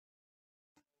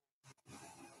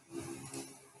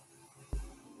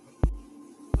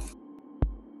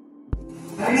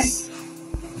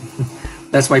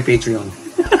That's my Patreon.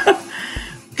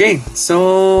 Okay,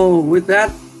 so with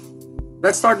that,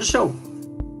 let's start the show.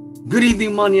 Good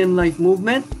evening, Money and Life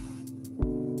Movement.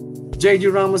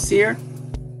 JJ Ramos here,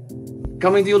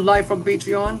 coming to you live from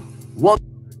Patreon. Welcome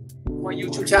to my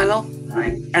YouTube channel,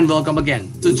 and welcome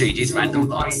again to JJ's Random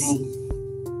Thoughts.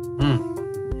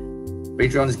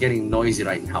 Patreon is getting noisy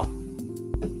right now.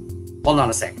 Hold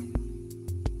on a sec.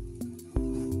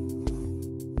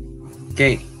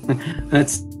 Okay,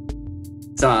 let's.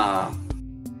 I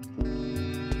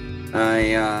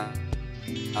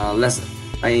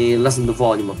lessen the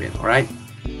volume a bit. All right.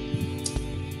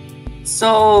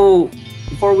 So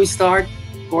before we start,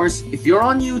 of course, if you're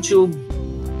on YouTube,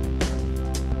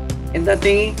 hit that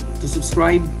thingy to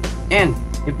subscribe and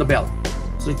hit the bell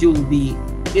so that you'll be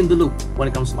in the loop when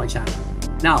it comes to my channel.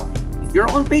 Now, if you're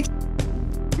on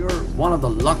Patreon, you're one of the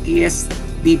luckiest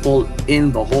people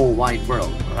in the whole wide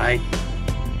world. All right.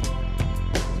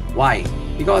 Why?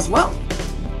 Because, well,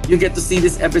 you get to see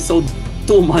this episode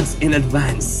 2 months in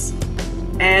advance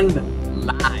and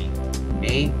live.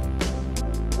 Okay,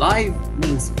 live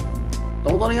means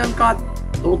totally uncut,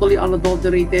 totally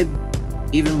unadulterated.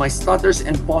 Even my stutters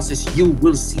and pauses, you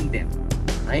will see them,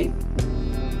 right?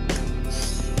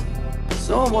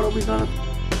 So what are we gonna,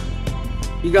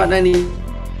 you got any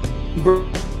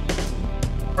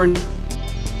burning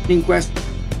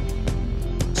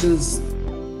questions?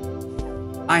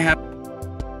 I have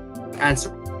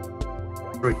answer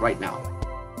it right now.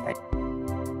 Okay.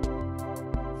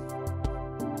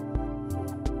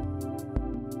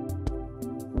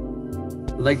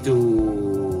 I'd like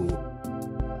to,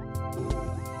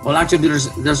 well, actually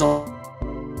there's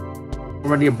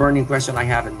already a burning question I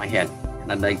have in my head,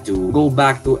 and I'd like to go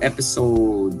back to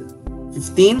episode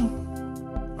 15.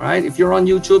 All right, if you're on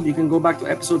YouTube, you can go back to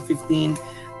episode 15.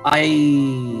 I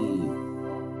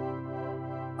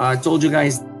told you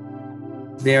guys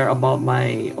there about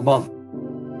my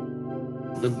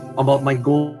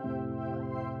goal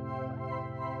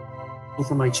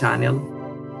for my channel,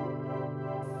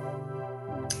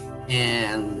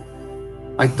 and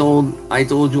I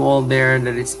told you all there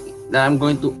that I'm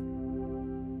going to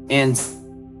end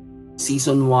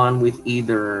season 1 with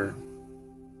either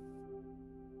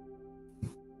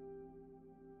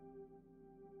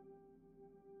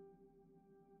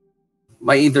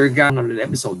by either 100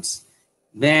 episodes.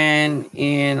 Then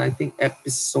in, I think,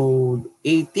 episode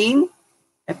 18,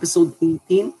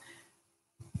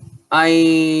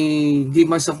 I gave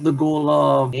myself the goal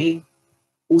of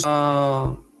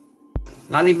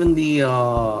not even the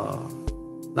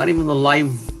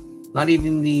live, not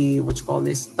even the, what you call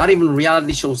this, not even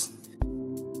reality shows,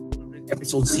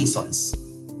 episode seasons.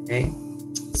 Okay,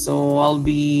 so I'll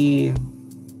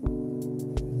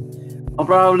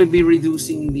probably be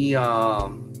reducing the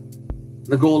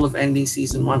goal of ending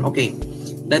season 1. Okay,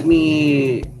 let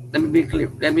me be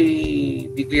clear. Let me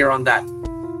be clear on that.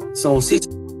 So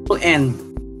season will end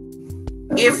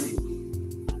if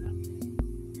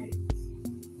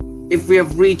we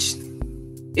have reached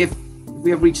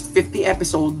 50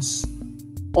 episodes,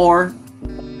 or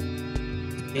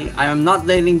okay, I am not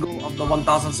letting go of the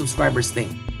 1,000 subscribers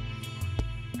thing.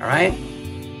 All right.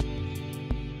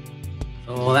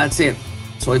 So that's it.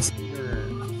 So it's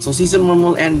so season 1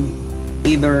 will end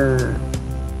either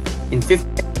in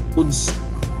 50 episodes,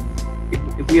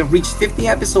 if we have reached 50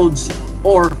 episodes,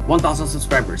 or 1,000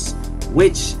 subscribers,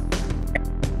 which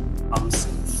comes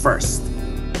first.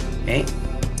 Okay,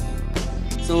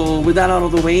 so with that out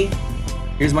of the way,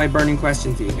 here's my burning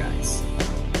question for you guys.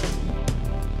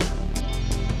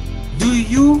 Do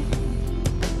you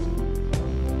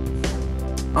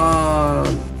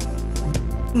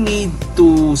need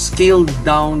to scale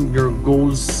down your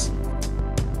goals?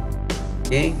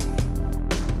 Okay,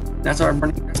 that's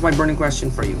my burning question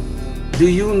for you.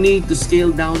 Do you need to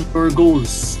scale down your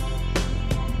goals?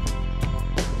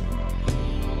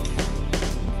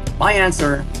 My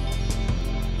answer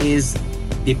is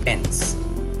depends.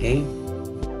 Okay,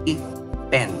 it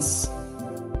depends.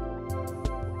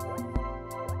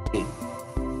 Okay.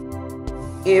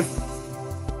 If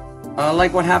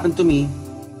like what happened to me,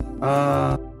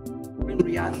 in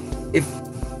reality, if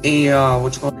a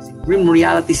grim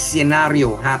reality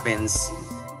scenario happens,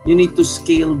 you need to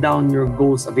scale down your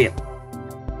goals a bit.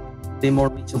 They're more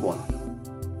reachable.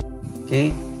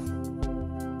 Okay,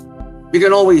 you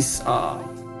can always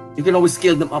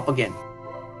scale them up again.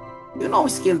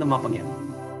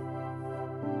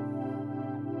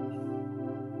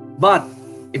 But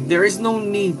if there is no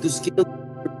need to scale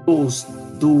your goals,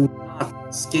 do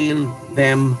not scale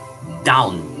them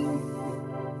down.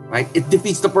 Right? It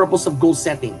defeats the purpose of goal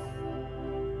setting.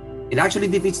 It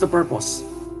actually defeats the purpose.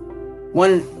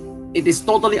 When it is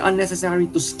totally unnecessary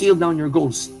to scale down your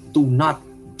goals, do not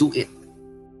do it.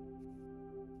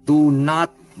 Do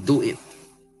not do it.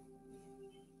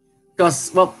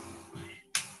 Because, well,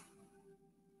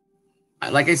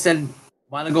 like I said a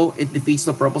while ago, it defeats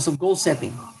the purpose of goal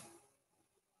setting.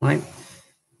 Right?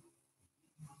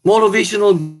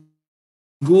 Motivational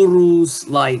gurus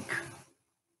like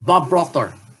Bob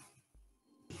Proctor,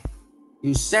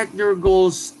 you set your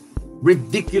goals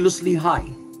ridiculously high,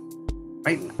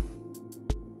 right?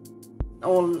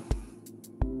 Oh,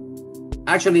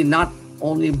 actually, not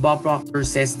only Bob Proctor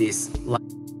says this. Like,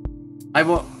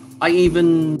 I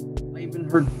even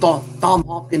heard Tom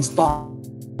Hopkins talk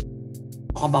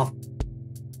about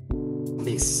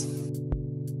this.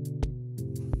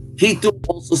 He too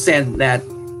also said that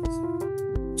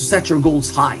to set your goals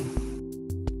high.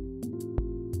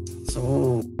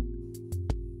 So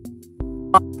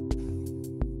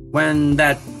when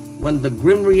the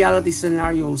grim reality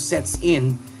scenario sets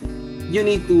in, you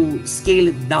need to scale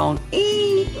it down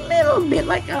a little bit,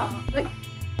 like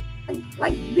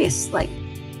this, like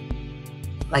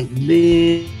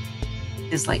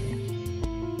this, like that.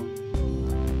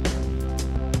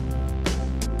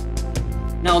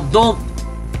 Now, don't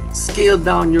scale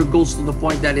down your goals to the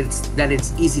point that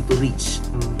it's easy to reach.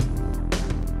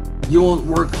 You won't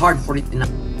work hard for it enough.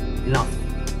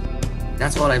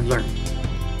 That's what I've learned.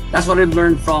 That's what I've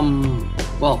learned from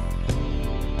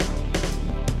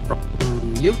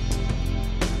you.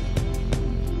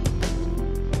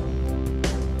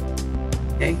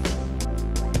 Okay.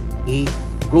 The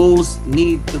goals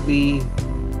need to be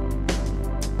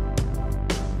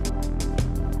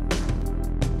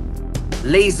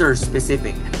laser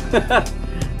specific.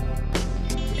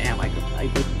 Damn, I could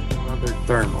another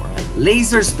term, or like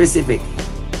laser specific.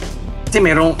 Kasi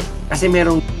merong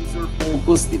laser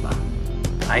focus, di ba?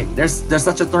 Right? There's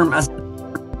such a term as,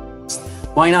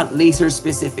 why not laser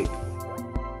specific?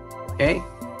 Okay?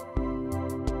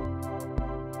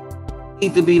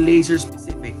 Need to be laser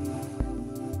specific.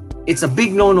 It's a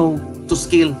big no-no to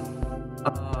scale,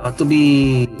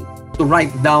 to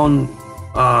write down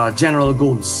general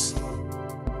goals.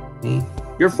 Okay?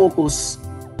 Your focus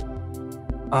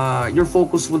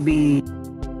will be,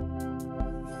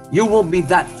 you won't be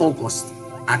that focused.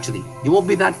 Actually, you won't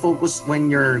be that focused when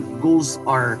your goals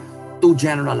are too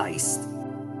generalized.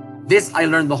 This I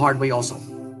learned the hard way also.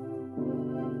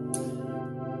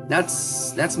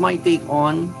 That's my take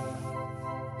on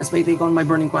my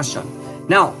burning question.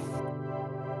 Now,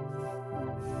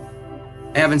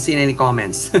 I haven't seen any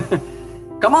comments.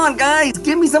 Come on, guys,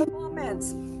 give me some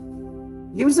comments.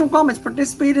 Give me some comments.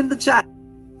 Participate in the chat.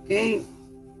 Okay,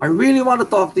 I really want to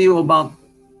talk to you about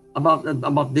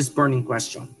this burning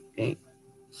question. Okay.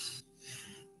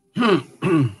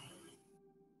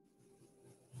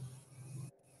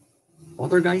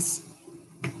 Other guys.